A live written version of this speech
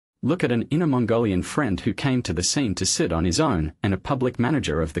Look at an inner Mongolian friend who came to the scene to sit on his own and a public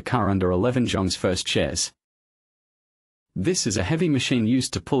manager of the car under 11 Zhong's first shares. This is a heavy machine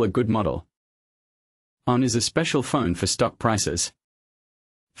used to pull a good model. On is a special phone for stock prices.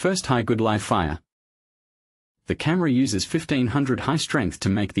 First high good live fire. The camera uses 1500 high strength to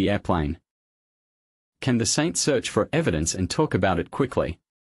make the airplane. Can the saint search for evidence and talk about it quickly?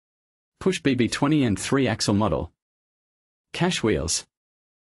 Push BB20 and 3 axle model. Cash wheels.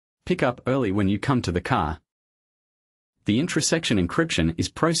 Pick up early when you come to the car. The intersection encryption is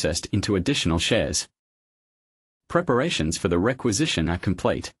processed into additional shares. Preparations for the requisition are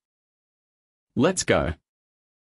complete. Let's go.